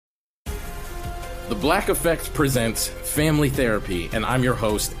The Black Effect presents Family Therapy, and I'm your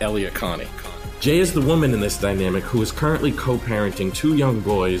host, Elliot Connie. Jay is the woman in this dynamic who is currently co-parenting 2 young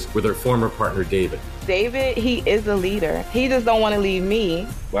boys with her former partner, David. David, he is a leader. He just don't want to leave me.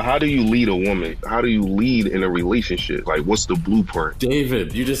 But how do you lead a woman? How do you lead in a relationship? Like, what's the blueprint?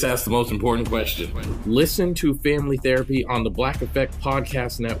 David, you just asked the most important question. Listen to Family Therapy on the Black Effect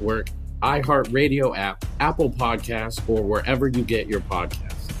Podcast Network, iHeartRadio app, Apple Podcasts, or wherever you get your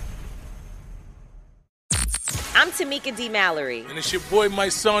podcasts. I'm Tamika D. Mallory. And it's your boy, my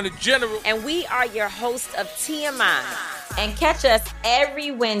son, the General. And we are your hosts of TMI. And catch us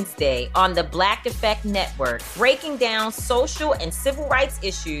every Wednesday on the Black Effect Network, breaking down social and civil rights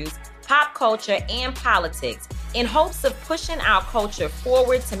issues, pop culture, and politics in hopes of pushing our culture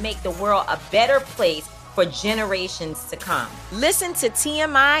forward to make the world a better place for generations to come. Listen to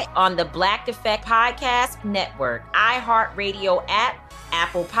TMI on the Black Effect Podcast Network, iHeartRadio app,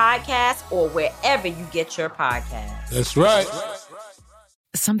 Apple Podcasts, or wherever you get your podcasts. That's right.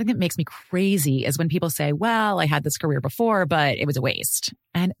 Something that makes me crazy is when people say, well, I had this career before, but it was a waste.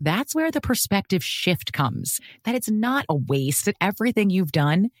 And that's where the perspective shift comes, that it's not a waste, that everything you've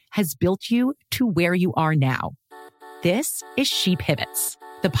done has built you to where you are now. This is She Pivots,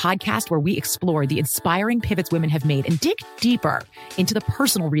 the podcast where we explore the inspiring pivots women have made and dig deeper into the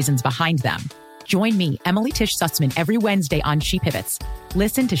personal reasons behind them. Join me, Emily Tish Sussman, every Wednesday on She Pivots.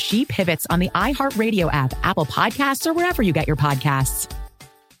 Listen to She Pivots on the iHeartRadio app, Apple Podcasts, or wherever you get your podcasts.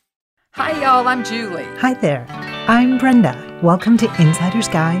 Hi, y'all. I'm Julie. Hi there. I'm Brenda. Welcome to Insider's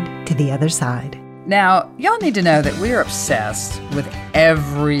Guide to the Other Side. Now, y'all need to know that we're obsessed with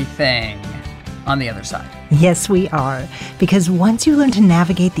everything on the other side. Yes, we are. Because once you learn to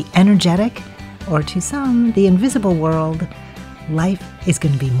navigate the energetic, or to some, the invisible world, life is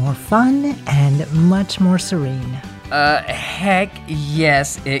going to be more fun and much more serene. Heck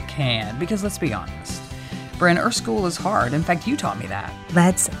yes, it can. Because let's be honest, Bryn, Earth School is hard. In fact, you taught me that.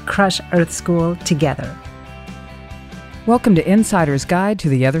 Let's crush Earth School together. Welcome to Insider's Guide to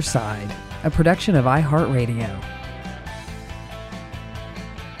the Other Side, a production of iHeartRadio.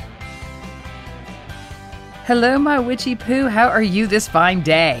 Hello, my witchy poo. How are you this fine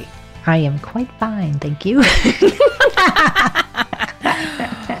day? I am quite fine, thank you.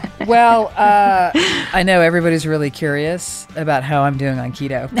 Well, I know everybody's really curious about how I'm doing on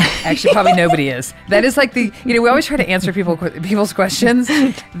keto. Actually, probably nobody is. That is like we always try to answer people's questions.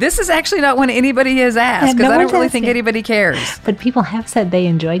 This is actually not one anybody has asked, because I don't really think anybody cares. But people have said they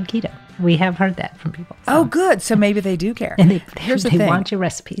enjoyed keto. We have heard that from people. So. Oh, good. So maybe they do care. And Here's the thing. thing. They want your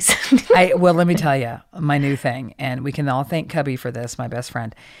recipes. Well, let me tell you my new thing, and we can all thank Cubby for this, my best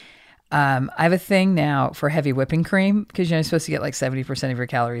friend. I have a thing now for heavy whipping cream, because you're supposed to get like 70% of your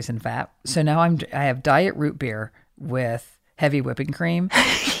calories in fat. So now I have diet root beer with heavy whipping cream.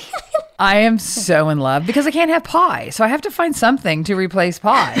 I am so in love because I can't have pie. So I have to find something to replace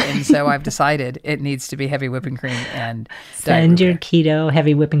pie. And so I've decided it needs to be heavy whipping cream and send your keto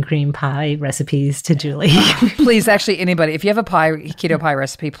heavy whipping cream pie recipes to Julie. Please, actually, anybody, if you have a keto pie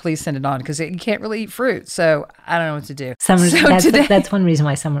recipe, please send it on, because you can't really eat fruit. So I don't know what to do. That's one reason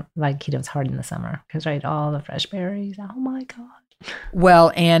why keto's hard in the summer, because all the fresh berries. Oh my God.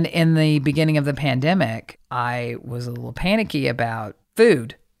 Well, and in the beginning of the pandemic, I was a little panicky about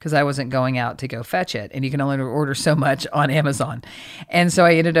food, because I wasn't going out to go fetch it. And you can only order so much on Amazon. And so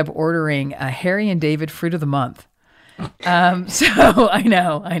I ended up ordering a Harry and David Fruit of the Month. So I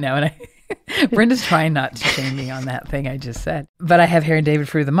know. And Brenda's trying not to shame me on that thing I just said. But I have Harry and David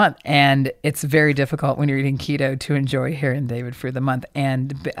Fruit of the Month. And it's very difficult when you're eating keto to enjoy Harry and David Fruit of the Month.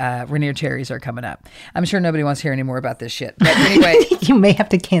 And Rainier cherries are coming up. I'm sure nobody wants to hear any more about this shit. But anyway. You may have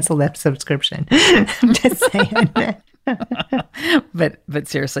to cancel that subscription. I'm just saying. But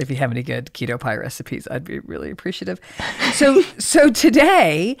seriously, if you have any good keto pie recipes, I'd be really appreciative. So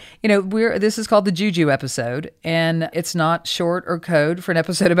today, this is called the Juju episode, and it's not short or code for an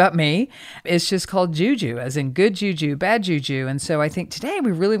episode about me. It's just called Juju, as in good juju, bad juju. And so I think today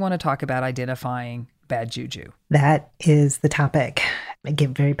we really want to talk about identifying bad juju. That is the topic. I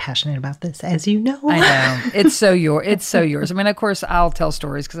get very passionate about this, as you know. I know. It's so yours. I mean, of course, I'll tell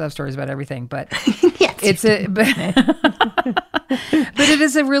stories because I have stories about everything, but yes, but it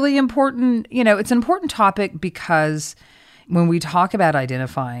is a really important, it's an important topic, because when we talk about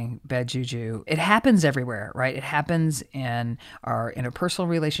identifying bad juju, it happens everywhere, right? It happens in our interpersonal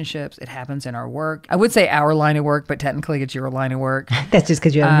relationships. It happens in our work. I would say our line of work, but technically it's your line of work. That's just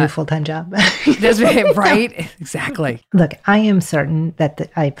because you have a new full-time job. That's right. Exactly. Look, I am certain that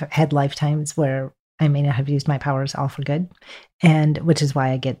I've had lifetimes where I may not have used my powers all for good, and which is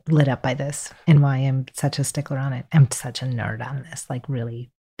why I get lit up by this and why I'm such a stickler on it. I'm such a nerd on this, like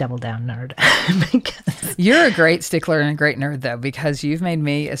really double down nerd. Because you're a great stickler and a great nerd, though, because you've made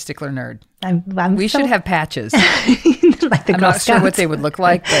me a stickler nerd. We should have patches. Like the I'm not sure what they would look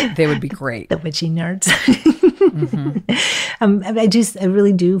like, but they would be great. The witchy nerds. I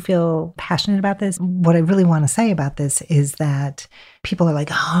really do feel passionate about this. What I really want to say about this is that people are like,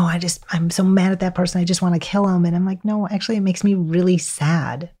 oh, I'm so mad at that person. I just want to kill him. And I'm like, no, actually, it makes me really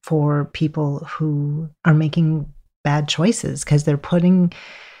sad for people who are making bad choices because they're putting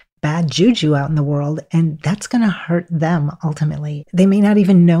bad juju out in the world, and that's going to hurt them ultimately. They may not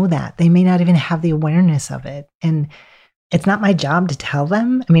even know that. They may not even have the awareness of it. And it's not my job to tell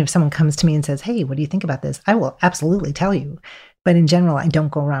them. I mean, if someone comes to me and says, hey, what do you think about this? I will absolutely tell you. But in general, I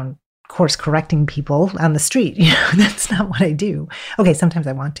don't go around course correcting people on the street. That's not what I do. Okay, sometimes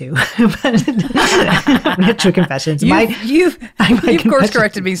I want to. But true confessions. You've course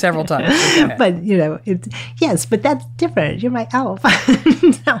corrected me several times. But yes, but that's different. You're my elf.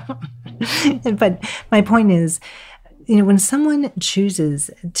 But my point is, when someone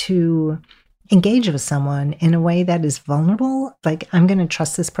chooses to engage with someone in a way that is vulnerable, like I'm going to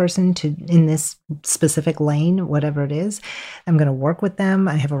trust this person in this specific lane, whatever it is. I'm going to work with them.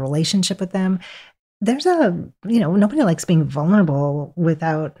 I have a relationship with them. There's nobody likes being vulnerable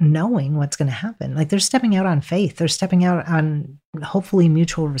without knowing what's going to happen. Like they're stepping out on faith. They're stepping out on hopefully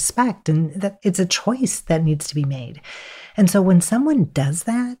mutual respect. And that it's a choice that needs to be made. And so when someone does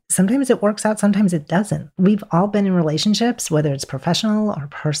that, sometimes it works out, sometimes it doesn't. We've all been in relationships, whether it's professional or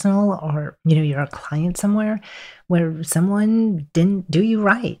personal, or, you're a client somewhere where someone didn't do you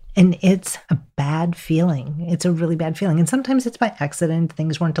right. And it's a bad feeling. It's a really bad feeling. And sometimes it's by accident.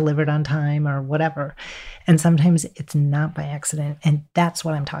 Things weren't delivered on time or whatever. And sometimes it's not by accident. And that's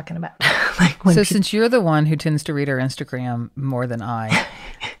what I'm talking about. Since you're the one who tends to read our Instagram more than I,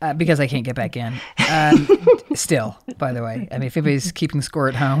 because I can't get back in, still, by the way, I mean, if anybody's keeping score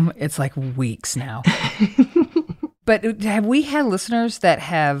at home, it's like weeks now. But have we had listeners that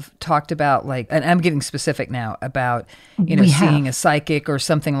have talked about and I'm getting specific now about, seeing a psychic or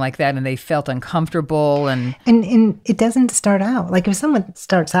something like that, and they felt uncomfortable and it doesn't start out. Like if someone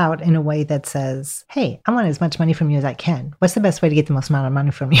starts out in a way that says, hey, I want as much money from you as I can. What's the best way to get the most amount of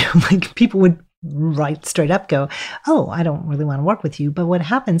money from you? Like people would right straight up go, oh, I don't really want to work with you. But what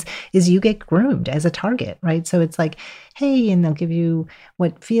happens is you get groomed as a target, right? So it's like, hey, and they'll give you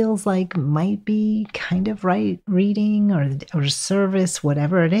what feels like might be kind of right reading or service,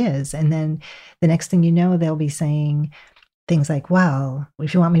 whatever it is. And then the next thing you know, they'll be saying things like, well,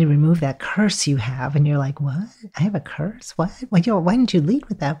 if you want me to remove that curse you have, and you're like, what? I have a curse? What? Why didn't you lead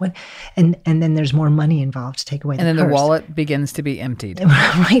with that? What? And then there's more money involved to take away the curse. And then the wallet begins to be emptied.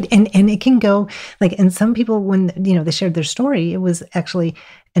 Right. And it can go and some people, when, they shared their story, it was actually,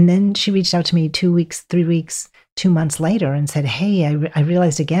 and then she reached out to me 2 weeks, 3 weeks, 2 months later and said, hey, I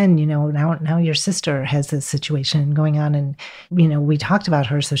realized again, now your sister has this situation going on, and, we talked about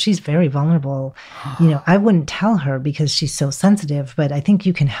her. So she's very vulnerable. I wouldn't tell her because she's so sensitive, but I think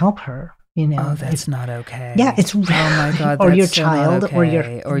you can help her. Oh, that's not okay. Yeah, it's oh my God, or that's your so child, not okay.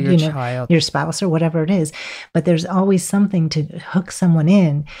 or your child, your spouse, or whatever it is. But there's always something to hook someone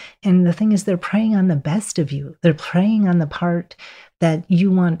in. And the thing is, they're preying on the best of you. They're preying on the part that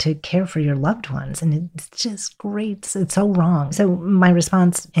you want to care for your loved ones. And it's just great. It's so wrong. So my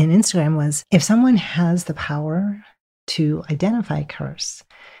response in Instagram was, if someone has the power to identify a curse,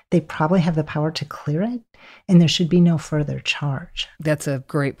 they probably have the power to clear it, and there should be no further charge. That's a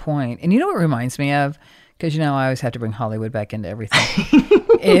great point. And you know what it reminds me of? Because, I always have to bring Hollywood back into everything,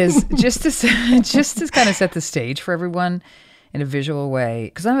 is just to kind of set the stage for everyone in a visual way.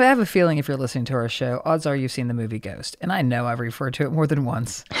 Because I have a feeling if you're listening to our show, odds are you've seen the movie Ghost. And I know I've referred to it more than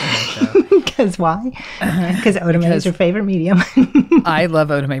once in the show. Because why? Because Oda Mae is your favorite medium. I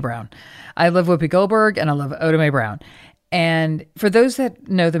love Oda Mae Brown. I love Whoopi Goldberg, and I love Oda Mae Brown. And for those that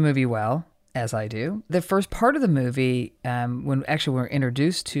know the movie well, as I do, the first part of the movie, when actually we're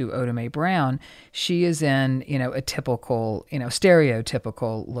introduced to Oda Mae Brown, she is in, a typical,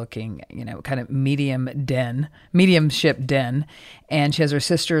 stereotypical looking, kind of mediumship den. And she has her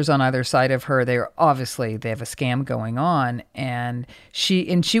sisters on either side of her. They have a scam going on, and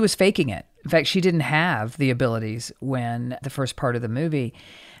she was faking it. In fact, she didn't have the abilities when the first part of the movie.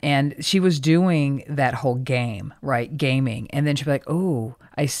 And she was doing that whole game, right? Gaming. And then she'd be like, oh,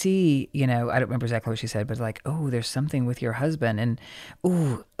 I see, I don't remember exactly what she said, but like, oh, there's something with your husband. And,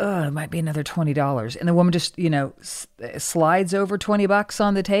 it might be another $20. And the woman just, slides over $20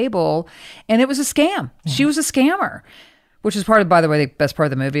 on the table. And it was a scam. Yeah. She was a scammer. Which is part of, by the way, the best part of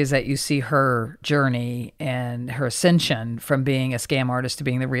the movie is that you see her journey and her ascension from being a scam artist to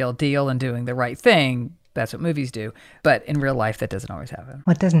being the real deal and doing the right thing that's what movies do. But in real life, that doesn't always happen.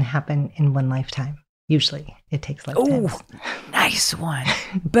 What doesn't happen in one lifetime? Usually it takes lifetimes. Oh, nice one.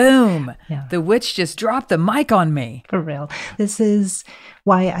 Boom. Yeah. The witch just dropped the mic on me. For real. This is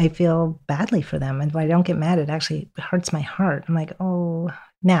why I feel badly for them. And why I don't get mad. It actually hurts my heart. I'm like, oh,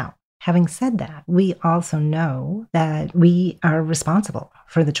 now, having said that, we also know that we are responsible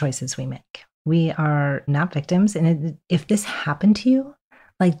for the choices we make. We are not victims. And if this happened to you,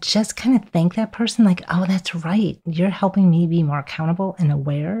 like, just kind of thank that person, like, oh, that's right. You're helping me be more accountable and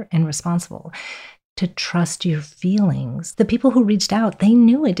aware and responsible. To trust your feelings. The people who reached out, they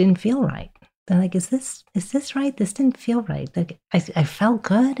knew it didn't feel right. They're like, is this right? This didn't feel right. Like, I felt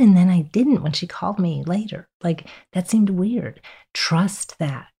good, and then I didn't when she called me later. Like, that seemed weird. Trust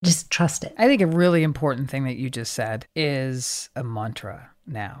that. Just trust it. I think a really important thing that you just said is a mantra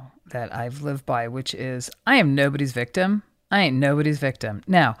now that I've lived by, which is, I am nobody's victim. I ain't nobody's victim.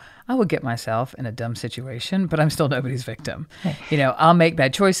 Now, I will get myself in a dumb situation, but I'm still nobody's victim. Right. You know, I'll make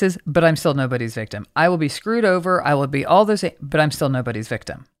bad choices, but I'm still nobody's victim. I will be screwed over. I will be all those, but I'm still nobody's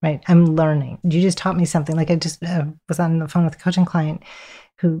victim. Right. I'm learning. You just taught me something. Like, I just was on the phone with a coaching client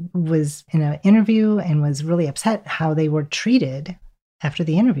who was in an interview and was really upset how they were treated after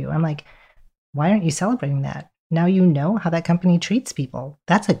the interview. I'm like, why aren't you celebrating that? Now you know how that company treats people.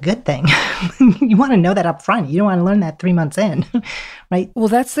 That's a good thing. You want to know that up front. You don't want to learn that 3 months in, right? Well,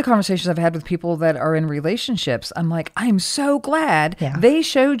 that's the conversations I've had with people that are in relationships. I'm like, I'm so glad they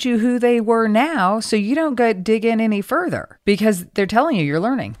showed you who they were now so you don't go dig in any further because they're telling you you're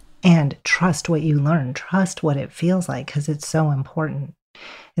learning. And trust what you learn. Trust what it feels like because it's so important.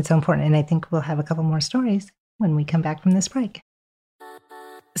 It's so important. And I think we'll have a couple more stories when we come back from this break.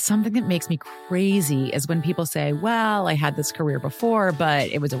 Something that makes me crazy is when people say, well, I had this career before, but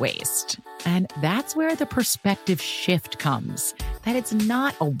it was a waste. And that's where the perspective shift comes, that it's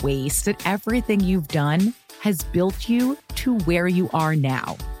not a waste, that everything you've done has built you to where you are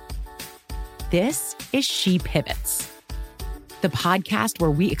now. This is She Pivots, the podcast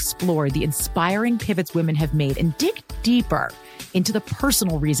where we explore the inspiring pivots women have made and dig deeper into the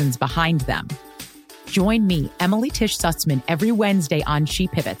personal reasons behind them. Join me, Emily Tish Sussman, every Wednesday on She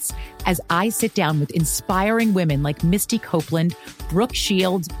Pivots as I sit down with inspiring women like Misty Copeland, Brooke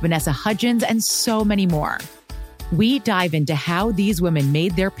Shields, Vanessa Hudgens, and so many more. We dive into how these women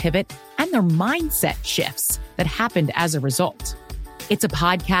made their pivot and their mindset shifts that happened as a result. It's a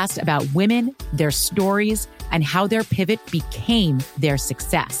podcast about women, their stories, and how their pivot became their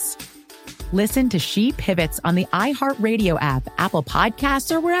success. Listen to She Pivots on the iHeartRadio app, Apple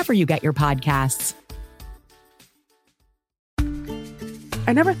Podcasts, or wherever you get your podcasts.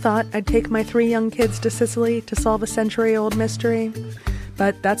 I never thought I'd take my 3 young kids to Sicily to solve a century-old mystery.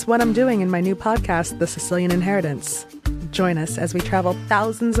 But that's what I'm doing in my new podcast, The Sicilian Inheritance. Join us as we travel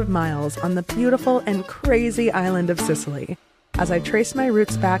thousands of miles on the beautiful and crazy island of Sicily, as I trace my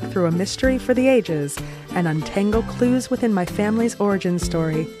roots back through a mystery for the ages and untangle clues within my family's origin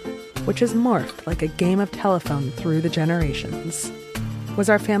story, which has morphed like a game of telephone through the generations. Was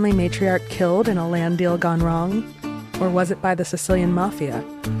our family matriarch killed in a land deal gone wrong? Or was it by the Sicilian mafia?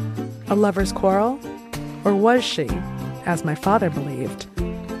 A lover's quarrel? Or was she, as my father believed,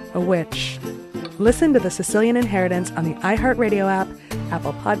 a witch? Listen to The Sicilian Inheritance on the iHeartRadio app,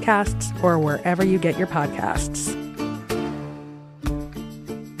 Apple Podcasts, or wherever you get your podcasts.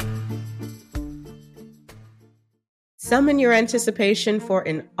 Summon your anticipation for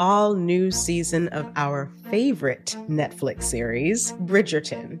an all-new season of our favorite Netflix series,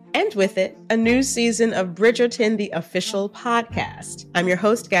 Bridgerton. And with it, a new season of Bridgerton, the official podcast. I'm your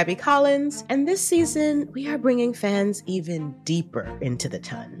host, Gabby Collins, and this season, we are bringing fans even deeper into the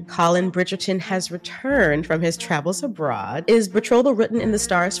ton. Colin Bridgerton has returned from his travels abroad. Is betrothal written in the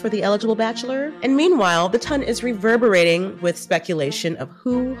stars for the eligible bachelor? And meanwhile, the ton is reverberating with speculation of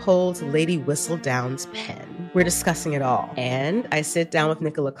who holds Lady Whistledown's pen. We're discussing it all. And I sit down with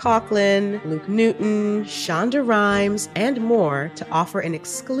Nicola Coughlan, Luke Newton, Shonda Rhimes, and more to offer an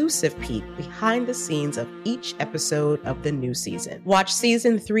exclusive peek behind the scenes of each episode of the new season. Watch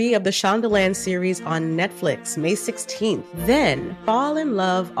season 3 of the Shondaland series on Netflix May 16th. Then fall in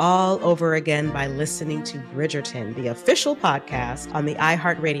love all over again by listening to Bridgerton, the official podcast on the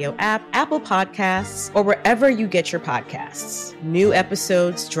iHeartRadio app, Apple Podcasts, or wherever you get your podcasts. New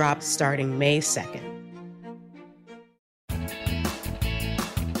episodes drop starting May 2nd.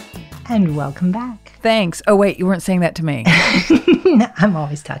 And welcome back. Thanks. Oh, wait, you weren't saying that to me. I'm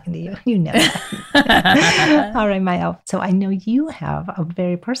always talking to you. You know that. All right, Mael. So I know you have a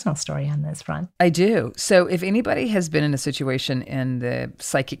very personal story on this front. I do. So if anybody has been in a situation in the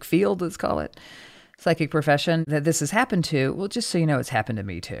psychic field, let's call it, psychic profession, that this has happened to, well, just so you know, it's happened to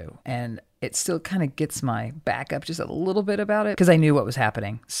me too. And it still kind of gets my back up just a little bit about it because I knew what was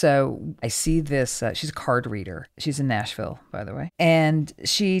happening. So I see this, she's a card reader. She's in Nashville, by the way. And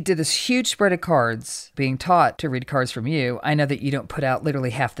she did this huge spread of cards being taught to read cards from you. I know that you don't put out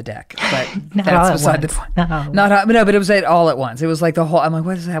literally half the deck, but that's beside the point. No, but it was all at once. It was like the whole, I'm like,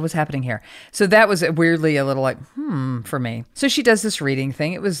 what's happening here? So that was weirdly a little like, for me. So she does this reading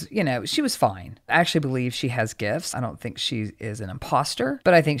thing. It was, she was fine. I actually believe she has gifts. I don't think she is an imposter,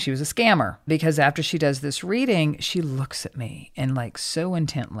 but I think she was a scammer because after she does this reading, she looks at me and like so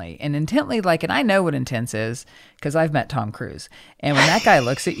intently like, and I know what intense is because I've met Tom Cruise. And when that guy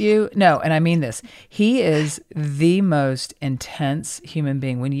looks at you, and I mean this, he is the most intense human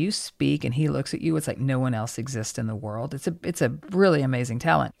being. When you speak and he looks at you, it's like no one else exists in the world. It's a really amazing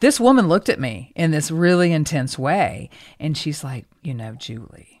talent. This woman looked at me in this really intense way. And she's like,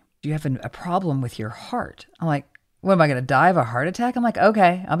 Julie, do you have a problem with your heart? I'm like, what, am I going to die of a heart attack? I'm like,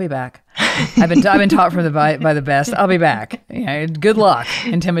 okay, I'll be back. I've been taught by the best. I'll be back. Good luck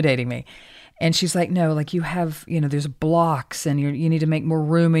intimidating me. And she's like, no, like you have, there's blocks and you need to make more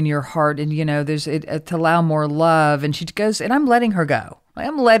room in your heart and, there's to allow more love. And she goes, and I'm letting her go.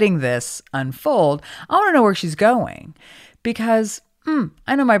 I'm letting this unfold. I want to know where she's going because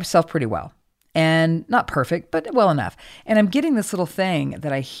I know myself pretty well and not perfect, but well enough. And I'm getting this little thing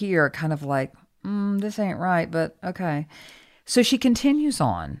that I hear kind of like, this ain't right, but okay. So she continues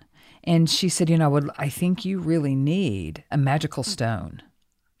on and she said, I think you really need a magical stone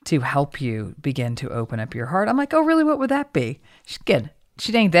to help you begin to open up your heart. I'm like, oh, really? What would that be? She's good.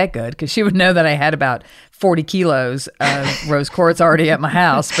 She ain't that good because she would know that I had about 40 kilos of rose quartz already at my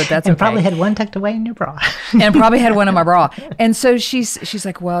house, but that's and okay. Probably had one tucked away in your bra. And probably had one in my bra. And so she's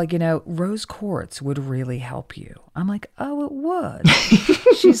like, well, rose quartz would really help you. I'm like, oh, it would.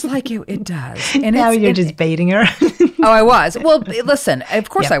 She's like, it does. And now you're just baiting her. Oh, I was. Well, listen, of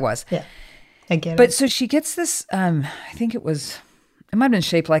course I was. Yeah, I get it. But so she gets this, I think it might have been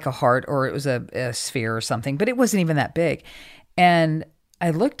shaped like a heart or it was a sphere or something, but it wasn't even that big. And I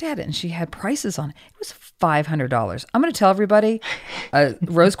looked at it and she had prices on it. It was $500. I'm going to tell everybody,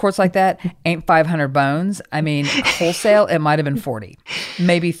 rose quartz like that ain't 500 bones. I mean, wholesale, it might have been 40,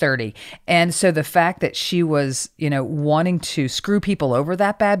 maybe 30. And so the fact that she was, wanting to screw people over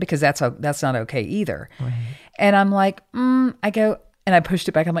that bad, because that's not okay either. Right. And I'm like, I go, and I pushed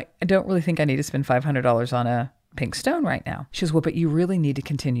it back. I'm like, I don't really think I need to spend $500 on a pink stone right now. She goes, well, but you really need to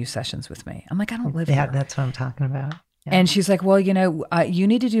continue sessions with me. I'm like, I don't live here. Yeah, that's what I'm talking about. Yeah. And she's like, well, you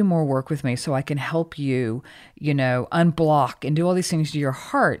need to do more work with me so I can help you, unblock and do all these things to your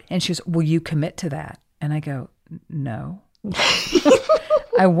heart. And she goes, will you commit to that? And I go, no,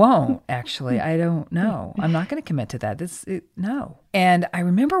 I won't actually. I don't know. I'm not going to commit to that. No. And I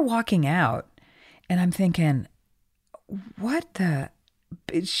remember walking out and I'm thinking, what the...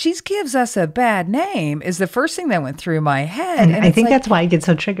 She gives us a bad name is the first thing that went through my head. And I think that's why I get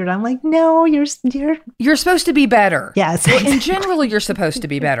so triggered. I'm like, no, you're supposed to be better. Yes. Well, in general, you're supposed to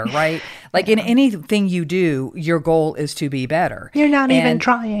be better, right? Like in anything you do, your goal is to be better. You're not even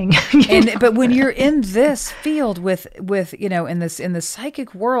trying. But when you're in this field with in the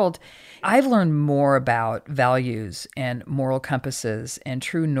psychic world, I've learned more about values and moral compasses and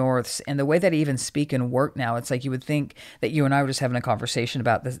true norths and the way that I even speak and work now. It's like you would think that you and I were just having a conversation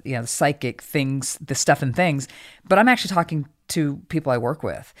about the psychic things, the stuff and things, but I'm actually talking to people I work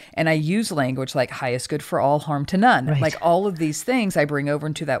with. And I use language like highest good for all, harm to none. Right. Like all of these things I bring over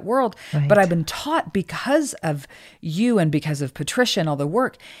into that world. Right. But I've been taught because of you and because of Patricia and all the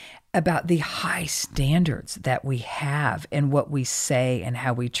work about the high standards that we have and what we say and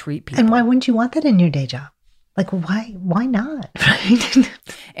how we treat people. And why wouldn't you want that in your day job? Like, why not?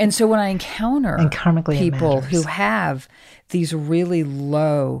 And so when I encounter people who have these really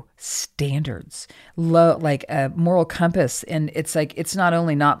low standards, like a moral compass, and it's like, it's not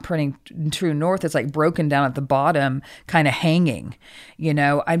only not printing true north, it's like broken down at the bottom, kind of hanging,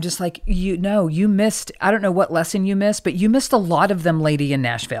 I'm just like, you missed, I don't know what lesson you missed, but you missed a lot of them, lady in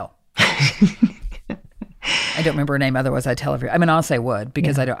Nashville. I don't remember her name. Otherwise, I'd tell everyone. I mean, honestly, I would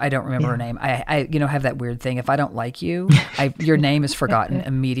because I don't remember her name. I have that weird thing. If I don't like you, your name is forgotten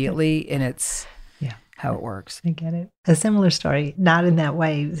immediately, and it's how it works. I get it. A similar story, not in that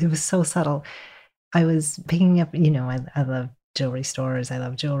way. It was so subtle. I was picking up. I love jewelry stores. I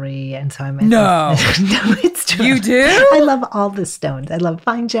love jewelry, and so I'm no, it's true. You do? I love all the stones. I love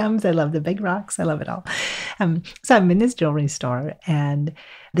fine gems. I love the big rocks. I love it all. So I'm in this jewelry store, and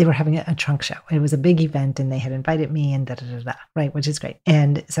they were having a trunk show. It was a big event, and they had invited me, and right, which is great.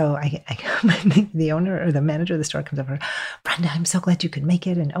 And so the owner or the manager of the store comes over, Brenda, I'm so glad you could make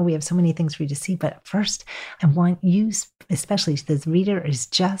it, and we have so many things for you to see. But first, I want you, especially this reader, is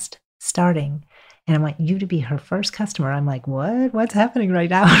just starting. And I want you to be her first customer. I'm like, what? What's happening right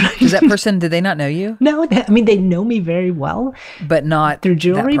now? Does that person, did they not know you? No, they know me very well. But not through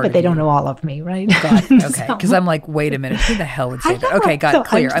jewelry, but they don't know all of me, right? Okay. Because I'm like, wait a minute, who the hell would say that? Okay, got it.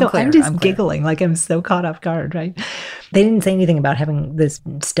 Clear. I'm clear. I'm just giggling, like I'm so caught off guard, right? They didn't say anything about having this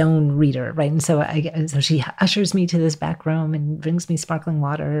stone reader, right? And so she ushers me to this back room and brings me sparkling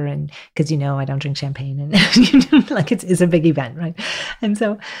water, and because I don't drink champagne, and like it's a big event, right? And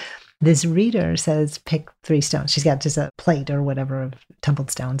so this reader says, pick 3 stones. She's got just a plate or whatever of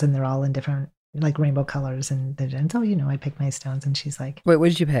tumbled stones, and they're all in different, like, rainbow colors. And so, I pick my stones. And she's like, wait, what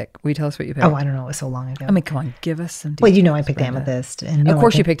did you pick? Will you tell us what you picked? Oh, I don't know. It was so long ago. I mean, come on, give us some details. Well, I picked amethyst. And of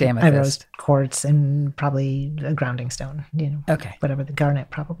course you picked amethyst. I rose quartz and probably a grounding stone, Okay. Whatever, the garnet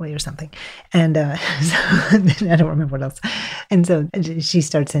probably or something. And so, I don't remember what else. And so she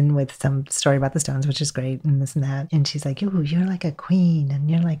starts in with some story about the stones, which is great, and this and that. And she's like, "Ooh, you're like a queen,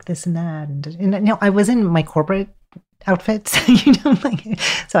 and you're like this and that." And I was in my corporate outfits,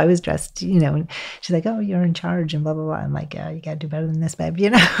 so I was dressed, and she's like, "Oh, you're in charge," and blah, blah, blah. I'm like, "Yeah, you got to do better than this, babe,"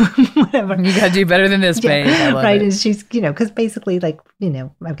 whatever. You got to do better than this, babe. I love right. it. And she's, because basically, like,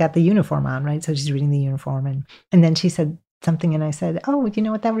 I've got the uniform on, right? So she's reading the uniform. And then she said something, and I said, "Oh, you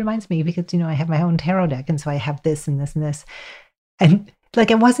know what? That reminds me, because, I have my own tarot deck. And so I have this and this and this." And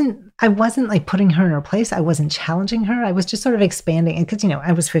like, I wasn't like putting her in her place. I wasn't challenging her. I was just sort of expanding. Because,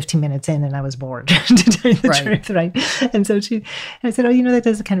 I was 15 minutes in and I was bored, to tell you the truth, right? And so I said, "Oh, that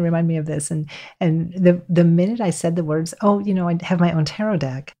does kind of remind me of this." And the minute I said the words, "Oh, I have my own tarot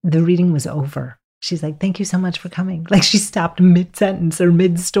deck," the reading was over. She's like, "Thank you so much for coming." Like, she stopped mid-sentence or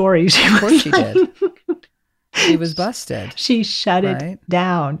mid-story. Of course she did. She was busted. She shut it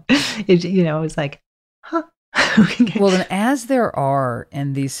down. I was like, huh. Well, then, as there are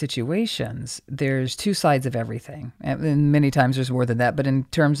in these situations, there's 2 sides of everything. And many times there's more than that. But in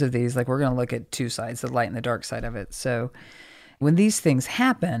terms of these, like, we're going to look at 2 sides, the light and the dark side of it. So when these things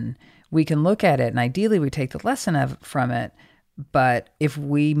happen, we can look at it, and ideally we take the lesson from it. But if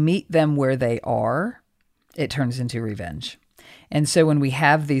we meet them where they are, it turns into revenge. And so when we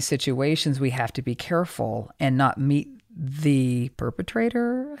have these situations, we have to be careful and not meet the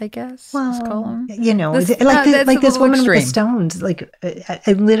perpetrator, I guess. Well, let's call them. Like this woman extreme. With the stones. Like,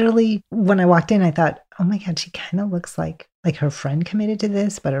 I literally, when I walked in, I thought, "Oh my God, she kind of looks like her friend committed to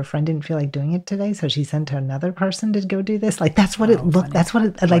this, but her friend didn't feel like doing it today, so she sent to another person to go do this." Like, that's what it looked. Funny. That's what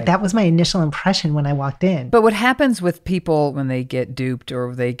it like. Right. That was my initial impression when I walked in. But what happens with people when they get duped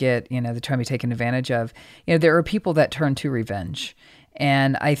or they get, they're trying to be taken advantage of? There are people that turn to revenge.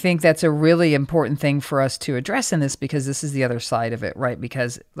 And I think that's a really important thing for us to address in this, because this is the other side of it, right?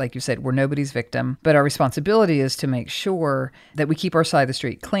 Because, like you said, we're nobody's victim, but our responsibility is to make sure that we keep our side of the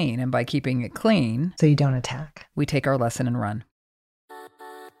street clean. And by keeping it clean, so you don't attack, we take our lesson and run.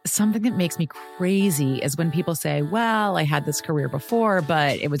 Something that makes me crazy is when people say, well, I had this career before,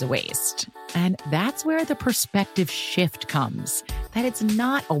 but it was a waste. And that's where the perspective shift comes, that it's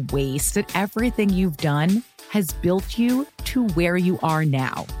not a waste, that everything you've done has built you to where you are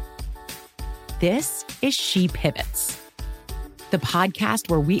now. This is She Pivots, the podcast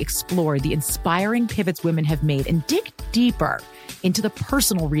where we explore the inspiring pivots women have made and dig deeper into the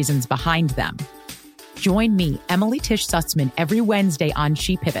personal reasons behind them. Join me, Emily Tish Sussman, every Wednesday on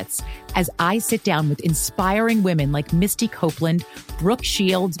She Pivots as I sit down with inspiring women like Misty Copeland, Brooke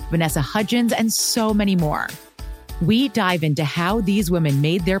Shields, Vanessa Hudgens, and so many more. We dive into how these women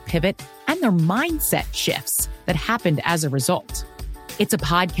made their pivot and their mindset shifts that happened as a result. It's a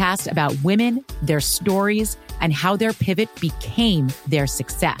podcast about women, their stories, and how their pivot became their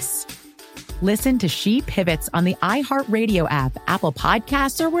success. Listen to She Pivots on the iHeartRadio app, Apple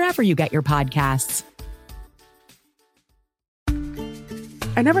Podcasts, or wherever you get your podcasts.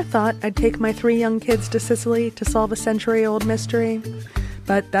 I never thought I'd take my 3 young kids to Sicily to solve a century-old mystery.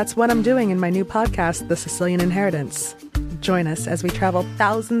 But that's what I'm doing in my new podcast, The Sicilian Inheritance. Join us as we travel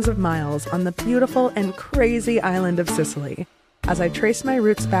thousands of miles on the beautiful and crazy island of Sicily, as I trace my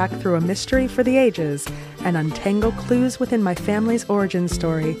roots back through a mystery for the ages and untangle clues within my family's origin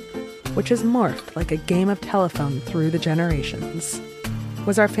story, which has morphed like a game of telephone through the generations.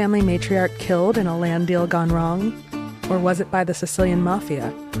 Was our family matriarch killed in a land deal gone wrong? Or was it by the Sicilian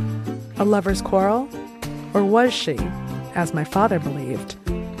mafia? A lover's quarrel? Or was she, as my father believed,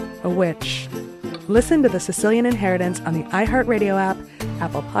 a witch? Listen to The Sicilian Inheritance on the iHeartRadio app,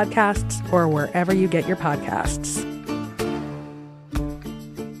 Apple Podcasts, or wherever you get your podcasts.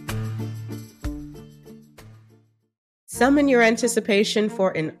 Summon your anticipation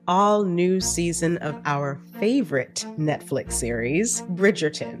for an all-new season of our favorite Netflix series,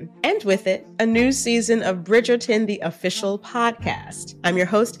 Bridgerton. And with it, a new season of Bridgerton, the official podcast. I'm your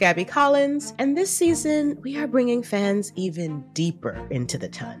host, Gabby Collins, and this season, we are bringing fans even deeper into the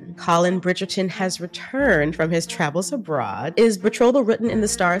ton. Colin Bridgerton has returned from his travels abroad. Is betrothal written in the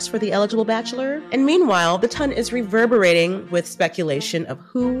stars for the eligible bachelor? And meanwhile, the ton is reverberating with speculation of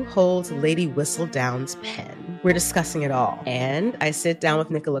who holds Lady Whistledown's pen. We're discussing it all. And I sit down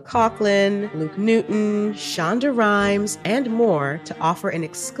with Nicola Coughlan, Luke Newton, Shonda Rhimes, and more to offer an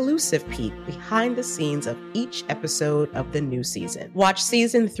exclusive peek behind the scenes of each episode of the new season. Watch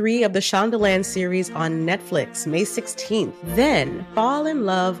season 3 of the Shondaland series on Netflix May 16th. Then fall in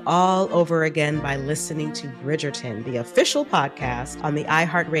love all over again by listening to Bridgerton, the official podcast on the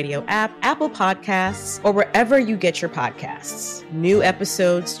iHeartRadio app, Apple Podcasts, or wherever you get your podcasts. New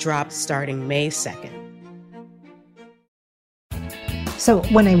episodes drop starting May 2nd. So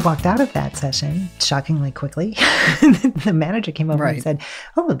when I walked out of that session, shockingly quickly, the manager came over and said,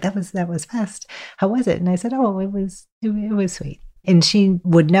 "Oh, that was fast. How was it?" And I said, "Oh, it was sweet." And she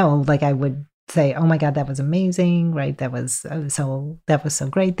would know, like I would say, "Oh my God, that was amazing, right? That was so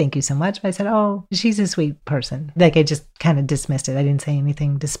great. Thank you so much." I said, "Oh, she's a sweet person." Like I just kind of dismissed it. I didn't say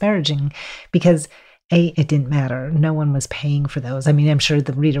anything disparaging because it didn't matter. No one was paying for those. I mean, I'm sure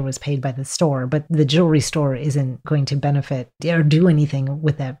the reader was paid by the store, but the jewelry store isn't going to benefit or do anything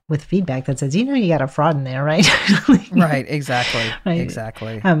with that, with feedback that says, you got a fraud in there, right? Right, exactly. Right.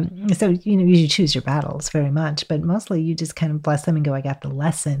 Exactly. So, you choose your battles very much, but mostly you just kind of bless them and go, I got the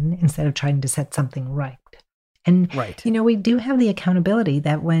lesson, instead of trying to set something right. And, we do have the accountability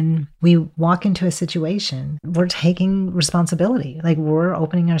that when we walk into a situation, we're taking responsibility. Like we're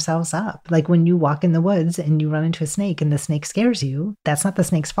opening ourselves up. Like when you walk in the woods and you run into a snake and the snake scares you, that's not the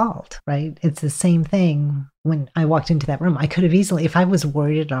snake's fault, right? It's the same thing. When I walked into that room, I could have easily, if I was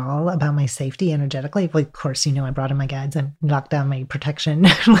worried at all about my safety energetically, like, of course, I brought in my guides, I knocked down my protection,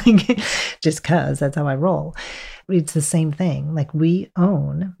 just cause that's how I roll. It's the same thing. Like we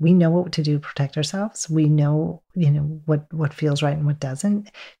know what to do to protect ourselves. We know, what feels right and what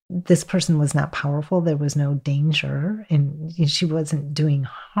doesn't. This person was not powerful. There was no danger, and she wasn't doing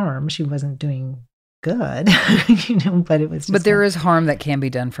harm. She wasn't doing good, but it was just. But there is harm that can be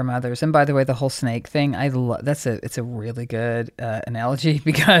done from others. And by the way, the whole snake thing, it's a really good analogy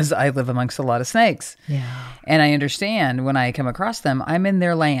because I live amongst a lot of snakes. Yeah. And I understand when I come across them, I'm in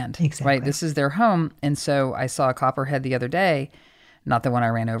their land. Exactly. Right? This is their home. And so I saw a copperhead the other day. Not the one I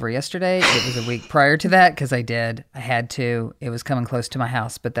ran over yesterday. It was a week prior to that because I had to. It was coming close to my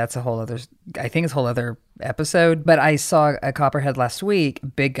house, but that's a whole other episode. But I saw a copperhead last week,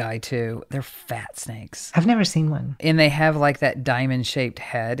 big guy too. They're fat snakes. I've never seen one. And they have like that diamond-shaped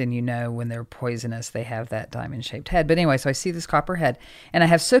head, and when they're poisonous, they have that diamond-shaped head. But anyway, so I see this copperhead, and I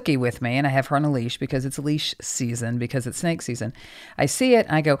have Sookie with me, and I have her on a leash because it's leash season, because it's snake season. I see it,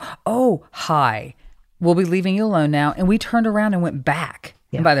 and I go, "Oh, hi. We'll be leaving you alone now." And we turned around and went back.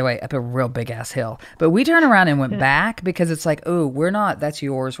 Yeah. And by the way, up a real big ass hill. But we turned around and went back because it's like, oh, that's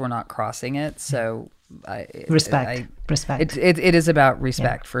yours. We're not crossing it. So respect. It is about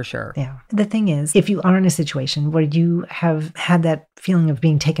respect for sure. Yeah. The thing is, if you are in a situation where you have had that feeling of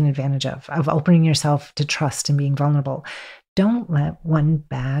being taken advantage of opening yourself to trust and being vulnerable, don't let one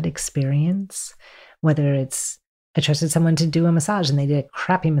bad experience, whether it's I trusted someone to do a massage and they did a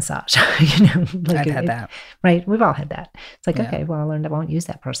crappy massage. I've had that. Right. We've all had that. It's like, okay, well, I learned I won't use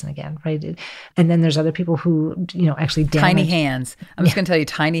that person again. Right. And then there's other people who, actually damage. Tiny hands. I'm just going to tell you,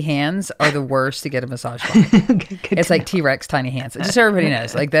 tiny hands are the worst to get a massage from. It's like T-Rex tiny hands. Just so everybody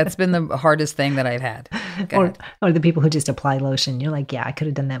knows. Like that's been the hardest thing that I've had. Or the people who just apply lotion. You're like, yeah, I could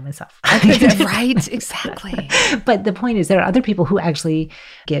have done that myself. Right. Exactly. But the point is there are other people who actually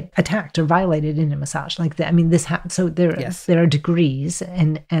get attacked or violated in a massage. Like this happens. So there are degrees,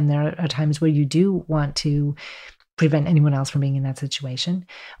 and there are times where you do want to prevent anyone else from being in that situation,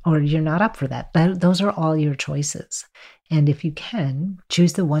 or you're not up for that. Those are all your choices. And if you can,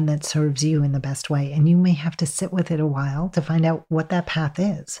 choose the one that serves you in the best way. And you may have to sit with it a while to find out what that path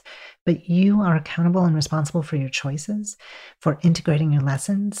is. But you are accountable and responsible for your choices, for integrating your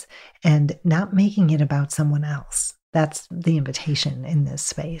lessons, and not making it about someone else. That's the invitation in this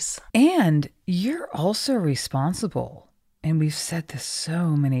space. And you're also responsible. And we've said this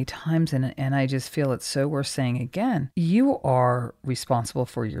so many times, and I just feel it's so worth saying again. You are responsible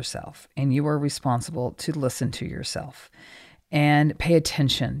for yourself, and you are responsible to listen to yourself and pay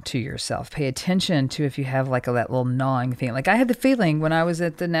attention to yourself. Pay attention to if you have like that little gnawing thing. Like I had the feeling when I was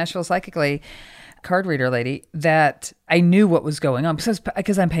at the Nashville Psychically card reader lady that I knew what was going on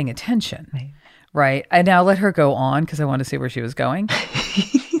because I'm paying attention. Right. I now let her go on because I wanted to see where she was going.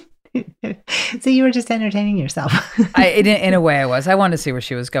 So you were just entertaining yourself. In a way I was. I wanted to see where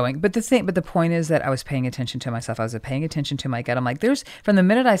she was going. But the point is that I was paying attention to myself. I was paying attention to my gut. I'm like, from the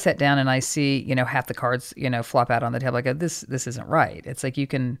minute I sat down and I see, half the cards, flop out on the table, I go, this isn't right. It's like you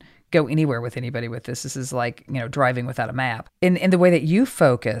can go anywhere with anybody with this. This is like, driving without a map. In the way that you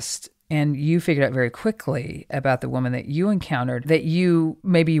focused and you figured out very quickly about the woman that you encountered, that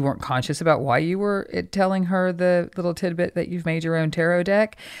maybe you weren't conscious about why you were telling her the little tidbit that you've made your own tarot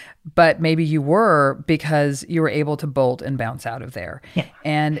deck, but maybe you were because you were able to bolt and bounce out of there. Yeah.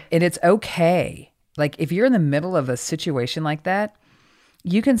 And it's okay. Like if you're in the middle of a situation like that,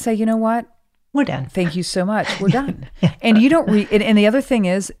 you can say, you know what? We're done. Thank you so much. We're done. And you don't and the other thing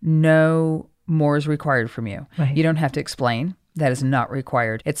is no more is required from you. Right. You don't have to explain. That is not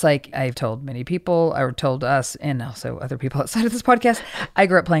required. It's like I've told many people, or told us, and also other people outside of this podcast, I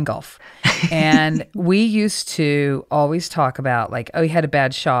grew up playing golf. And we used to always talk about like, oh, you had a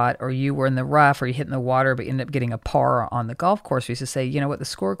bad shot, or you were in the rough, or you hit in the water, but you ended up getting a par on the golf course. We used to say, you know what, the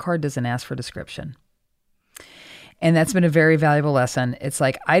scorecard doesn't ask for description. And that's been a very valuable lesson. It's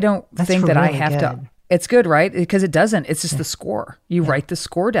like, I don't think that I have to. It's good, right? Because it doesn't. It's just the score. You write the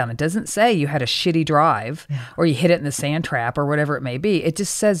score down. It doesn't say you had a shitty drive or you hit it in the sand trap or whatever it may be. It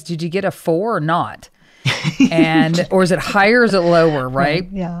just says, did you get a 4 or not? Or is it higher or is it lower, right?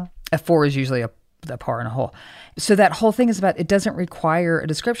 Yeah. A 4 is usually a par in a hole. So that whole thing is about, it doesn't require a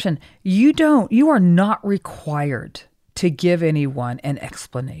description. You are not required to give anyone an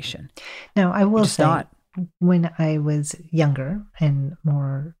explanation. Now, I will say, not. When I was younger and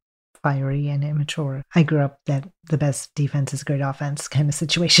more fiery and immature, I grew up that the best defense is great offense kind of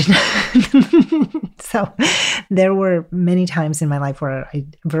situation. So there were many times in my life where I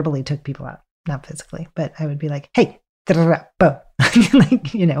verbally took people out, not physically, but I would be like, hey, boom.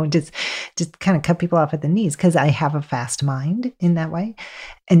 Like, and just kind of cut people off at the knees because I have a fast mind in that way.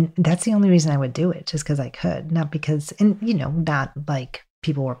 And that's the only reason I would do it, just because I could, not because, and not like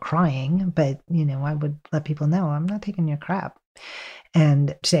people were crying, but I would let people know I'm not taking your crap.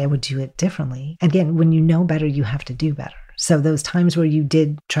 And today I would do it differently. Again, when you know better, you have to do better. So those times where you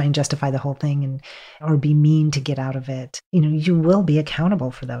did try and justify the whole thing or be mean to get out of it, you will be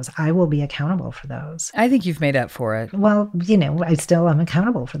accountable for those. I will be accountable for those. I think you've made up for it. Well, I still am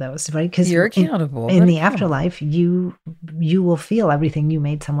accountable for those, right? Because you're accountable. In the afterlife, you will feel everything you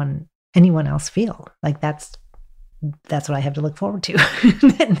made anyone else feel. Like that's what I have to look forward to.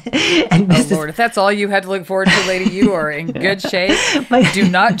 Lord, if that's all you had to look forward to, lady, you are in good shape. Do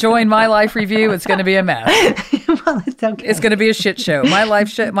not join my life review. It's going to be a mess. Well, it's okay. It's going to be a shit show. My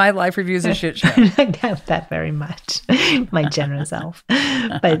life review is a shit show. I doubt that very much. My generous self.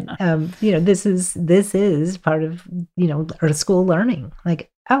 But this is part of Earth School learning.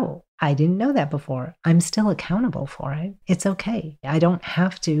 Like, oh, I didn't know that before. I'm still accountable for it. It's okay. I don't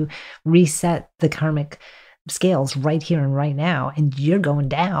have to reset the karmic scales right here and right now, and you're going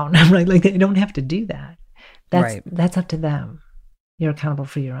down, right? Like they don't have to do that. That's up to them. You're accountable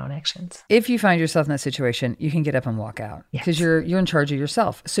for your own actions. If you find yourself in that situation, you can get up and walk out because you're in charge of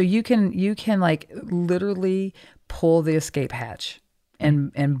yourself. So you can like literally pull the escape hatch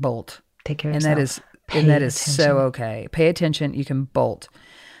and bolt. Take care of yourself. And that is so okay. Pay attention. You can bolt.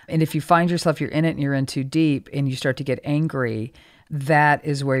 And if you find yourself you're in it and you're in too deep and you start to get angry, that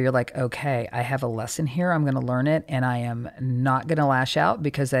is where you're like, okay, I have a lesson here. I'm going to learn it. And I am not going to lash out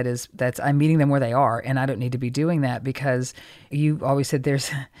because I'm meeting them where they are. And I don't need to be doing that because you always said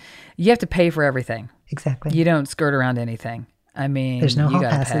you have to pay for everything. Exactly. You don't skirt around anything. I mean, there's no hall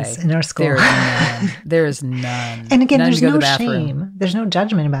passes in our school. There is none. And again, there's no shame. There's no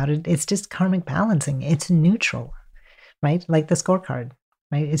judgment about it. It's just karmic balancing. It's neutral, right? Like the scorecard,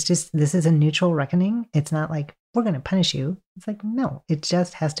 right? It's just, this is a neutral reckoning. It's not like, we're going to punish you. It's like, no, it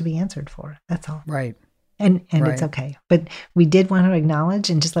just has to be answered for. That's all. Right. And it's okay. But we did want to acknowledge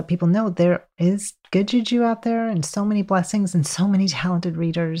and just let people know there is good juju out there and so many blessings and so many talented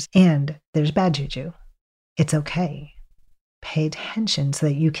readers. And there's bad juju. It's okay. Pay attention so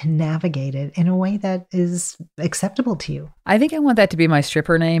that you can navigate it in a way that is acceptable to you. I think I want that to be my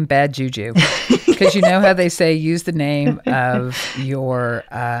stripper name, Bad Juju. Because you know how they say use the name of your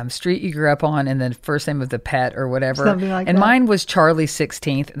street you grew up on and the first name of the pet or whatever. Something like and that. Mine was Charlie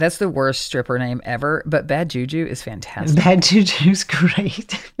 16th. That's the worst stripper name ever. But Bad Juju is fantastic. Bad Juju's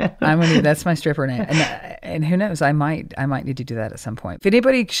great. That's my stripper name. And who knows? I might need to do that at some point. If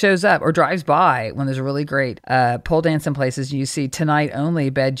anybody shows up or drives by when there's a really great pole dancing places, you see tonight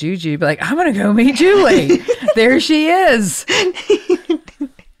only Bad Juju, be like, I'm going to go meet Julie. There she is.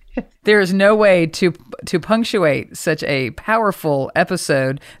 There is no way to to punctuate such a powerful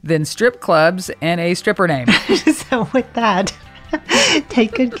episode than strip clubs and a stripper name. So with that,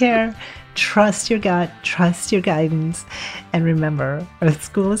 take good care. Trust your gut, trust your guidance, and remember, Earth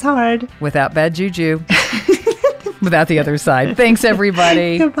School is hard. Without bad juju. Without the other side. Thanks,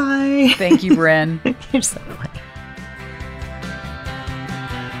 everybody. Goodbye. Thank you, Bren. You're so funny.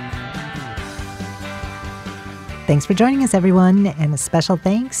 Thanks for joining us, everyone, and a special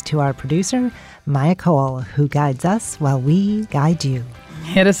thanks to our producer, Maya Cole, who guides us while we guide you.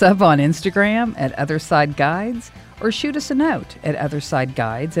 Hit us up on Instagram at Otherside Guides, or shoot us a note at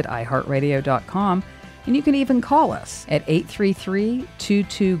othersideguides@iheartradio.com, and you can even call us at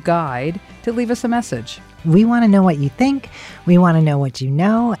 833-22-GUIDE to leave us a message. We want to know what you think, we want to know what you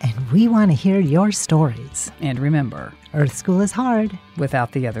know, and we want to hear your stories. And remember, Earth School is hard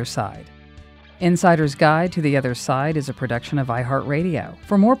without the other side. Insider's Guide to the Other Side is a production of iHeartRadio.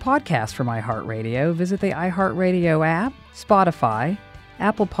 For more podcasts from iHeartRadio, visit the iHeartRadio app, Spotify,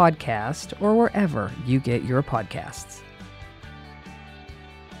 Apple Podcast, or wherever you get your podcasts.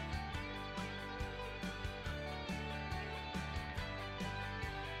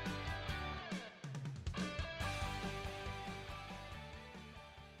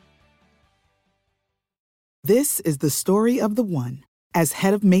 This is the story of the one. As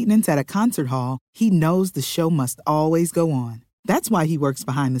head of maintenance at a concert hall, he knows the show must always go on. That's why he works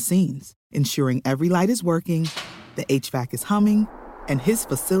behind the scenes, ensuring every light is working, the HVAC is humming, and his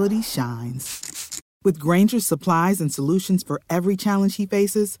facility shines. With Grainger's supplies and solutions for every challenge he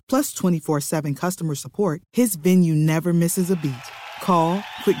faces, plus 24/7 customer support, his venue never misses a beat. Call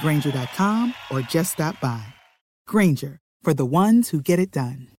quickgrainger.com or just stop by. Grainger, for the ones who get it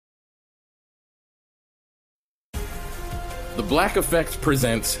done. The Black Effect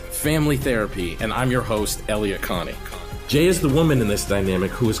presents Family Therapy, and I'm your host, Elliot Connie. Jay is the woman in this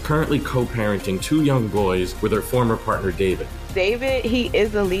dynamic who is currently co-parenting 2 young boys with her former partner, David. David, he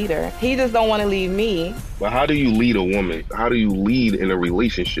is a leader. He just don't want to leave me. But how do you lead a woman? How do you lead in a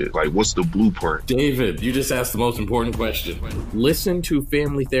relationship? Like, what's the blueprint? David, you just asked the most important question. Listen to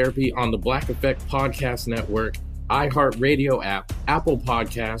Family Therapy on the Black Effect Podcast Network, iHeartRadio app, Apple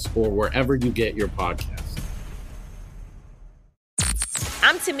Podcasts, or wherever you get your podcasts.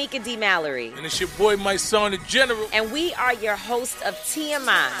 I'm Tamika D. Mallory. And it's your boy, my son, the General. And we are your hosts of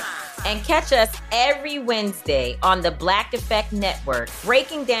TMI. And catch us every Wednesday on the Black Effect Network,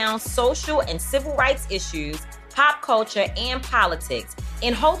 breaking down social and civil rights issues, pop culture, and politics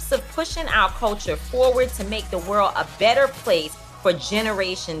in hopes of pushing our culture forward to make the world a better place for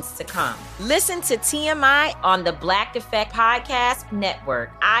generations to come. Listen to TMI on the Black Effect Podcast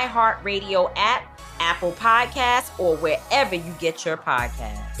Network, iHeartRadio app, Apple Podcasts, or wherever you get your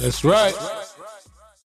podcasts. That's right.